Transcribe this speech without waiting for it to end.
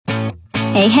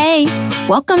Hey,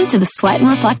 welcome to the Sweat and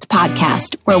Reflect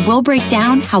podcast, where we'll break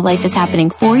down how life is happening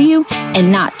for you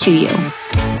and not to you.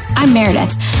 I'm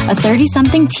Meredith, a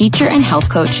 30-something teacher and health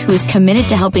coach who is committed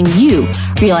to helping you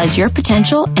realize your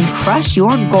potential and crush your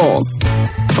goals.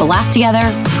 We'll laugh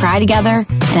together, cry together,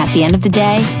 and at the end of the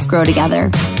day, grow together.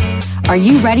 Are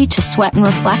you ready to sweat and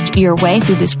reflect your way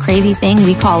through this crazy thing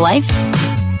we call life?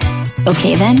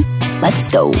 Okay then, let's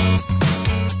go.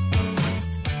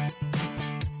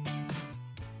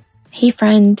 Hey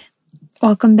friend,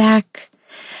 welcome back.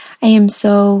 I am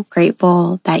so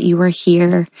grateful that you are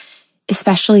here,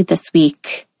 especially this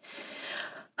week.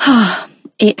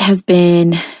 It has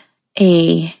been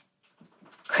a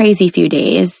crazy few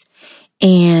days,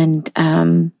 and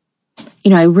I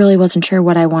really wasn't sure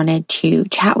what I wanted to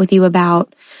chat with you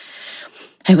about.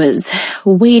 I was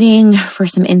waiting for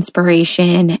some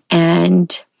inspiration,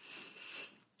 and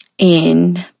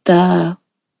in the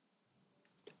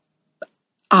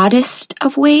oddest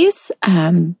of ways,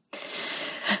 I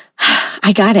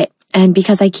got it. And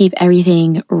because I keep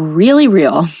everything really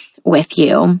real with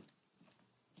you,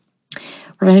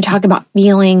 we're going to talk about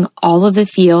feeling all of the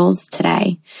feels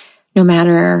today, no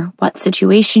matter what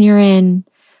situation you're in,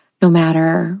 no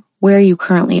matter where you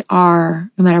currently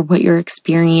are, no matter what you're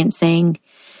experiencing.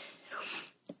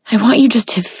 I want you just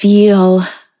to feel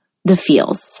the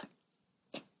feels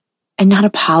and not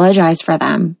apologize for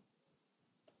them.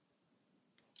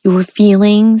 Your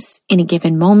feelings in a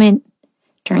given moment,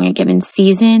 during a given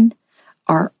season,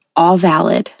 are all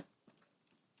valid,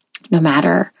 no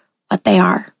matter what they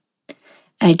are.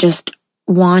 And I just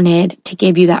wanted to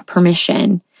give you that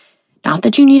permission. Not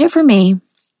that you need it from me,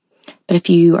 but if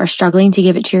you are struggling to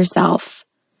give it to yourself,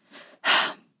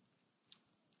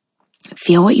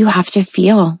 feel what you have to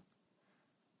feel.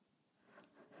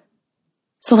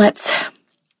 So let's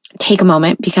take a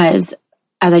moment because,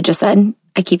 as I just said,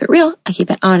 I keep it real. I keep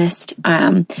it honest.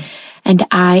 And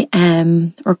I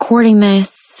am recording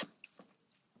this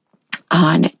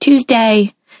on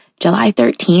Tuesday, July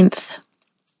 13th.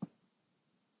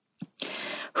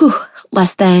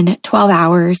 Less than 12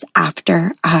 hours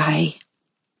after I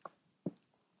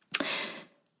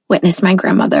witnessed my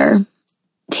grandmother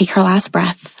take her last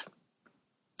breath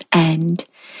and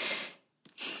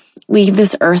leave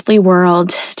this earthly world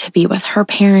to be with her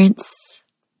parents,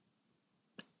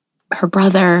 her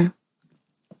brother,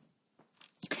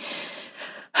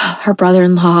 her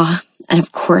brother-in-law, and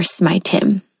of course, my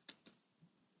Tim.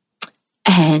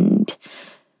 And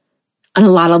on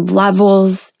a lot of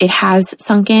levels, it has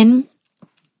sunk in.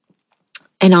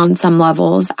 And on some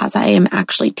levels, as I am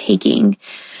actually taking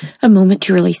a moment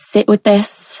to really sit with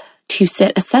this, to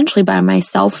sit essentially by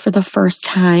myself for the first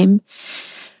time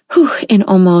in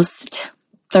almost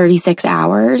 36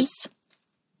 hours,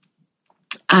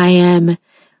 I am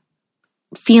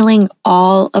feeling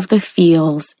all of the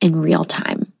feels in real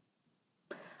time.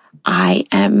 I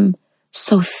am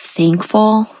so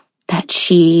thankful that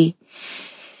she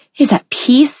is at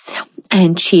peace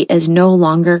and she is no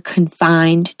longer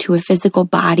confined to a physical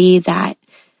body that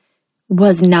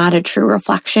was not a true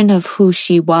reflection of who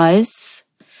she was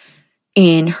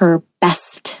in her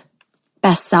best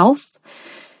self.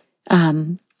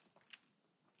 And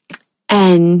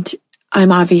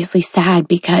I'm obviously sad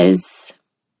because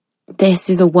this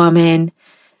is a woman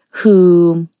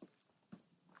who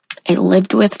I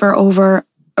lived with for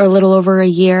a little over a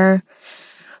year.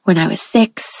 When I was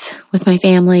 6 with my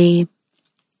family,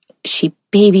 she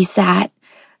babysat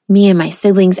me and my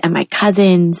siblings and my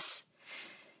cousins.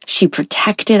 She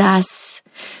protected us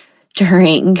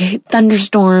during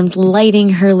thunderstorms, lighting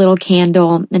her little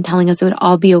candle and telling us it would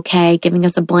all be okay, giving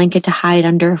us a blanket to hide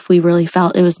under if we really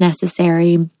felt it was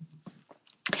necessary.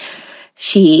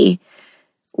 She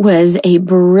was a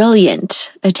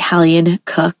brilliant Italian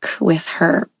cook with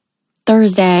her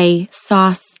Thursday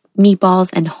sauce, meatballs,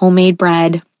 and homemade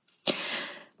bread.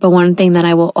 But one thing that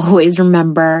I will always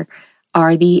remember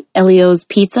are the Elio's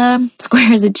pizza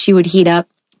squares that she would heat up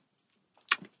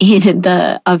in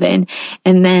the oven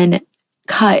and then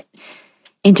cut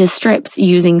into strips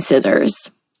using scissors.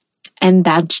 And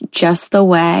that's just the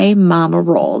way Mama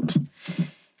rolled.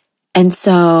 And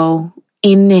so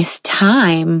in this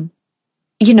time,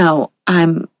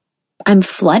 I'm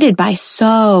flooded by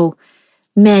so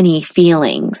many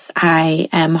feelings. I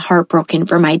am heartbroken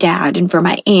for my dad and for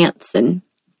my aunts, and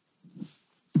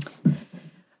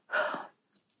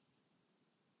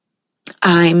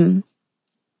I'm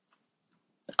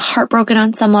heartbroken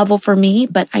on some level for me,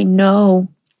 but I know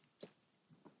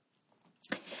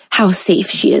how safe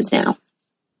she is now.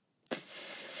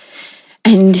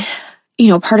 And,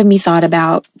 part of me thought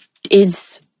about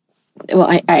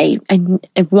I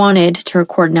wanted to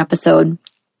record an episode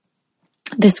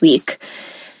this week.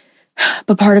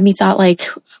 But part of me thought like,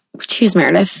 geez,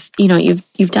 Meredith,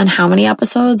 you've done how many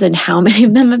episodes and how many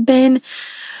of them have been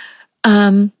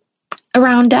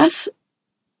around death?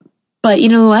 But you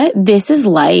know what? This is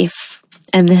life,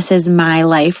 and this is my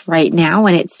life right now,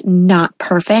 and it's not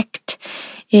perfect.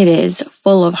 It is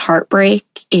full of heartbreak.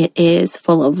 It is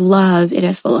full of love. It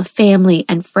is full of family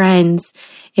and friends.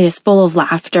 It is full of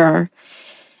laughter,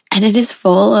 and it is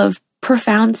full of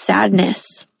profound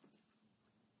sadness.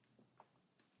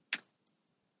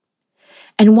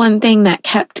 And one thing that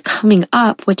kept coming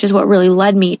up, which is what really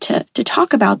led me to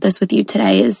talk about this with you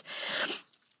today, is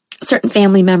certain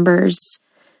family members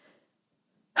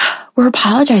were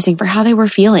apologizing for how they were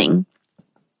feeling.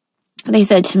 They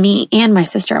said to me and my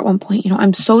sister at one point,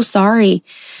 I'm so sorry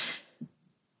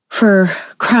for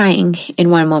crying in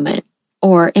one moment,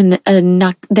 or in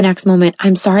the next moment,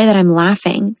 I'm sorry that I'm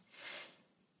laughing.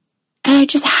 And I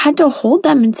just had to hold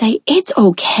them and say, it's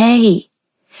okay.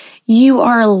 You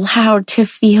are allowed to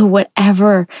feel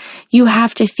whatever you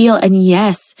have to feel. And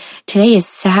yes, today is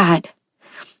sad.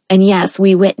 And yes,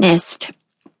 we witnessed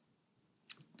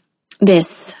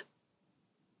this.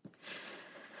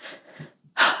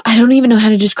 I don't even know how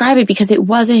to describe it because it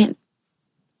wasn't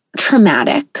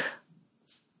traumatic.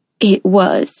 It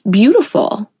was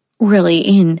beautiful, really,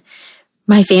 in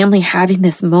my family having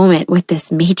this moment with this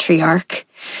matriarch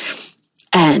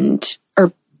matriarch.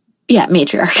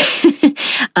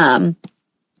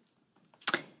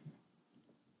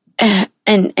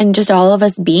 And just all of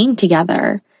us being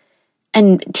together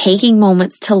and taking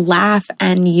moments to laugh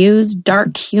and use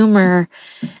dark humor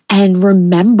and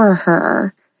remember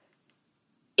her.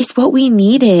 It's what we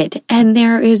needed. And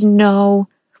there is no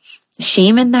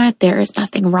shame in that. There is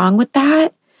nothing wrong with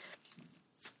that.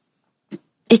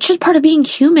 It's just part of being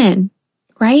human,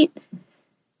 right?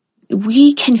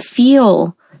 We can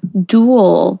feel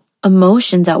dual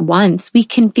emotions at once. We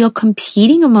can feel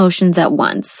competing emotions at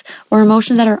once, or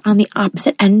emotions that are on the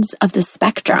opposite ends of the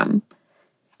spectrum.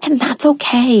 And that's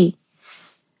okay.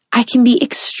 I can be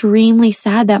extremely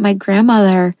sad that my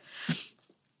grandmother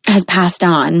has passed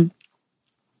on,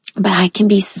 but I can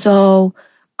be so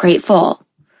grateful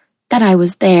that I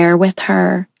was there with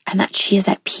her and that she is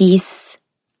at peace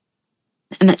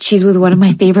and that she's with one of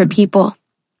my favorite people.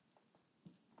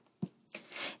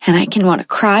 And I can want to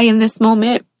cry in this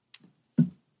moment.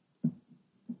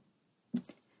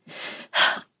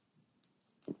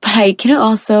 But I can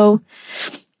also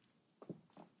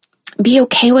be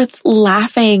okay with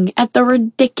laughing at the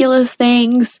ridiculous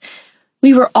things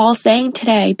we were all saying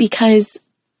today, because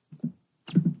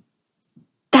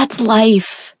that's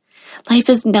life. Life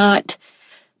is not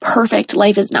perfect.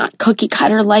 Life is not cookie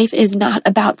cutter. Life is not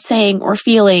about saying or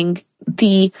feeling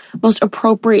the most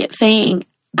appropriate thing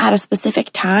at a specific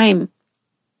time.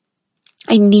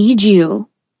 I need you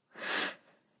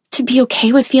to be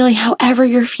okay with feeling however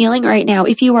you're feeling right now.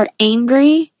 If you are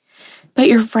angry, but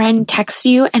your friend texts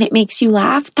you and it makes you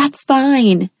laugh, that's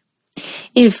fine.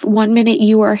 If 1 minute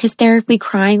you are hysterically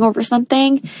crying over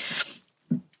something,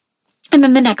 and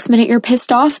then the next minute you're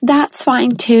pissed off, that's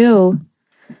fine too.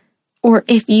 Or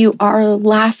if you are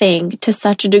laughing to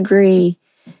such a degree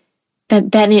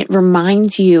that then it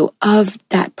reminds you of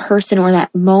that person or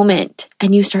that moment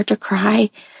and you start to cry,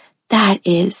 that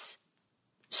is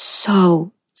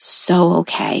so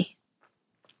okay.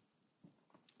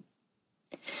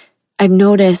 I've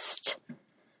noticed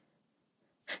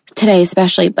today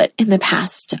especially, but in the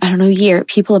past, year,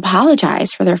 people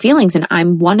apologize for their feelings, and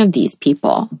I'm one of these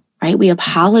people, right? We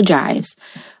apologize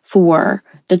for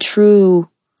the true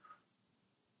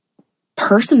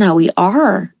person that we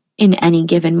are in any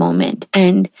given moment.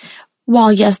 And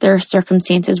while, yes, there are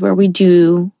circumstances where we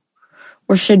do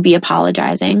or should be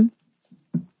apologizing,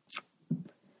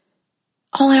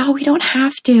 all in all, we don't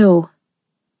have to.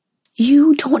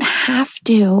 You don't have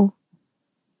to.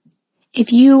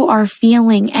 If you are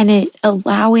feeling and it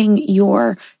allowing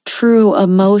your true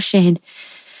emotion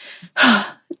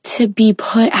to be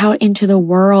put out into the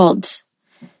world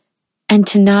and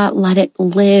to not let it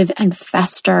live and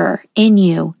fester in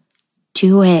you,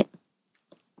 do it.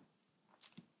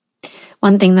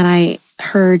 One thing that I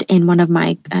heard in one of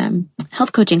my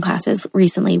health coaching classes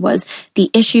recently was the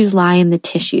issues lie in the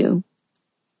tissue.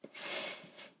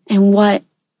 And what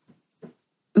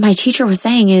my teacher was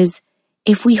saying is,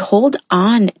 if we hold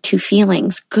on to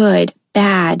feelings, good,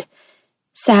 bad,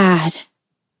 sad,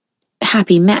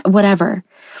 happy, whatever,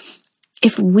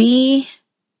 if we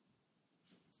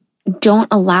don't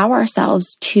allow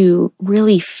ourselves to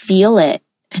really feel it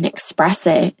and express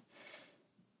it,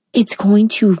 it's going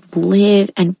to live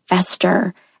and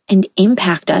fester and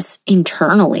impact us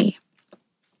internally.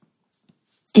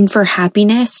 And for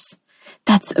happiness,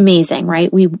 that's amazing,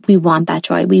 right? We want that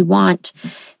joy. We want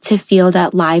to feel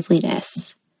that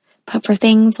liveliness. But for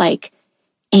things like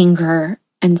anger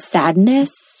and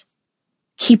sadness,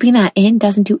 keeping that in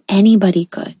doesn't do anybody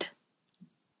good.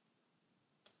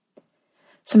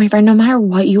 So my friend, no matter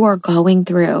what you are going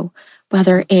through,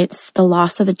 whether it's the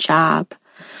loss of a job,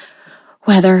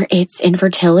 whether it's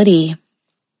infertility,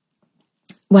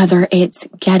 whether it's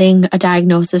getting a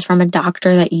diagnosis from a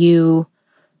doctor that you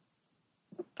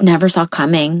never saw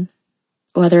coming,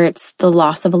 whether it's the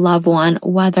loss of a loved one,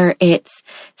 whether it's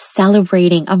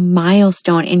celebrating a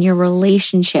milestone in your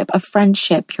relationship, a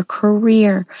friendship, your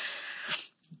career,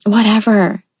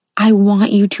 whatever, I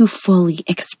want you to fully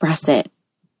express it.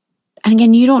 And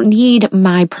again, you don't need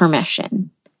my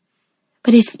permission.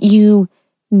 But if you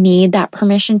need that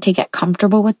permission to get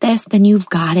comfortable with this, then you've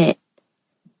got it.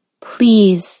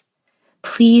 Please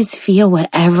feel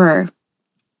whatever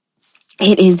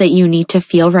it is that you need to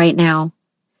feel right now.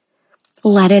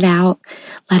 Let it out.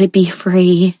 Let it be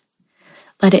free.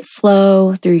 Let it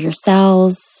flow through your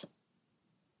cells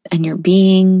and your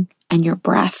being and your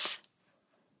breath.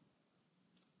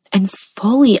 And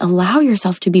fully allow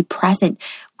yourself to be present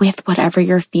with whatever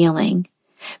you're feeling.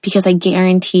 Because I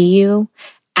guarantee you,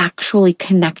 actually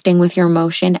connecting with your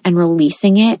emotion and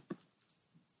releasing it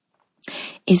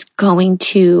is going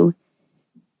to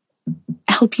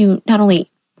help you not only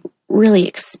really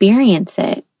experience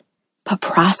it, but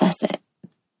process it.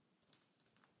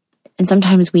 And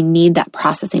sometimes we need that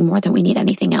processing more than we need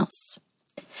anything else.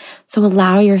 So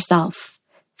allow yourself,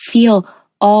 feel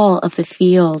all of the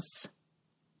feels.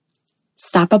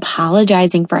 Stop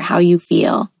apologizing for how you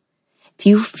feel. If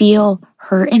you feel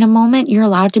hurt in a moment, you're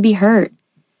allowed to be hurt.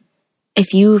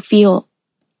 If you feel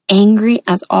angry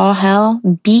as all hell,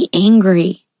 be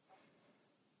angry.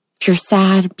 If you're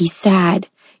sad, be sad.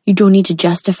 You don't need to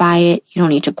justify it. You don't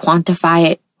need to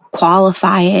quantify it,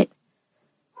 qualify it.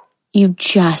 You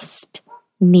just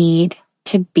need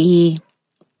to be.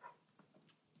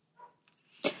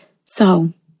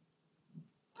 So,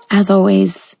 as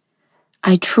always,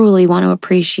 I truly want to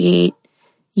appreciate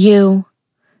you.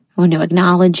 I want to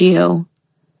acknowledge you.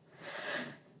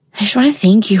 I just want to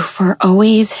thank you for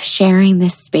always sharing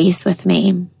this space with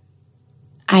me.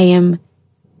 I am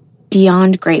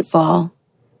beyond grateful.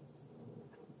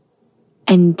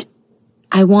 And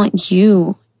I want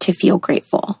you to feel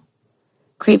grateful.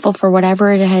 Grateful for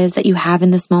whatever it is that you have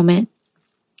in this moment.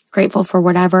 Grateful for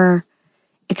whatever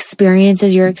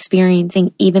experiences you're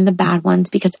experiencing, even the bad ones,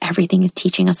 because everything is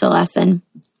teaching us a lesson.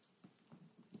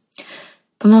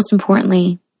 But most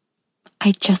importantly,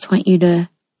 I just want you to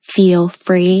feel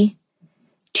free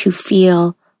to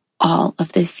feel all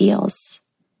of the feels,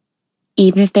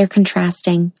 even if they're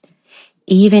contrasting,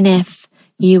 even if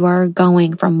you are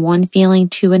going from one feeling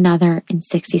to another in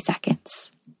 60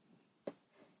 seconds.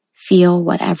 Feel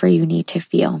whatever you need to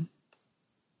feel.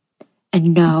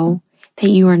 And know that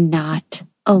you are not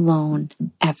alone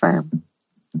ever.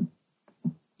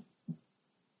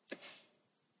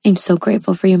 I'm so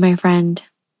grateful for you, my friend.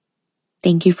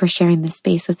 Thank you for sharing this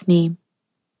space with me.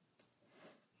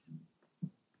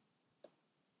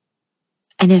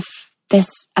 And if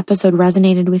this episode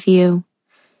resonated with you,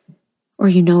 or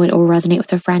you know it will resonate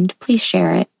with a friend, please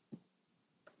share it.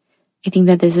 I think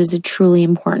that this is a truly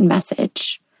important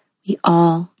message. We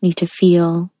all need to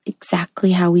feel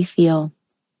exactly how we feel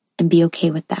and be okay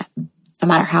with that, no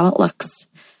matter how it looks.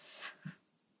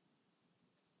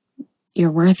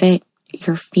 You're worth it.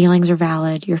 Your feelings are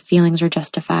valid. Your feelings are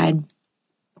justified.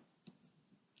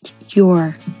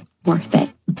 You're worth it.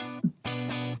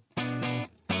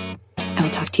 I will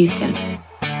talk to you soon.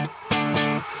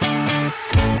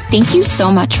 Thank you so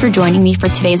much for joining me for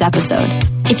today's episode.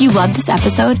 If you loved this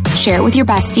episode, share it with your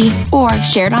bestie or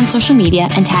share it on social media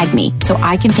and tag me so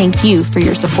I can thank you for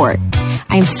your support.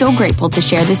 I am so grateful to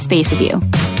share this space with you.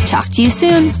 Talk to you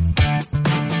soon.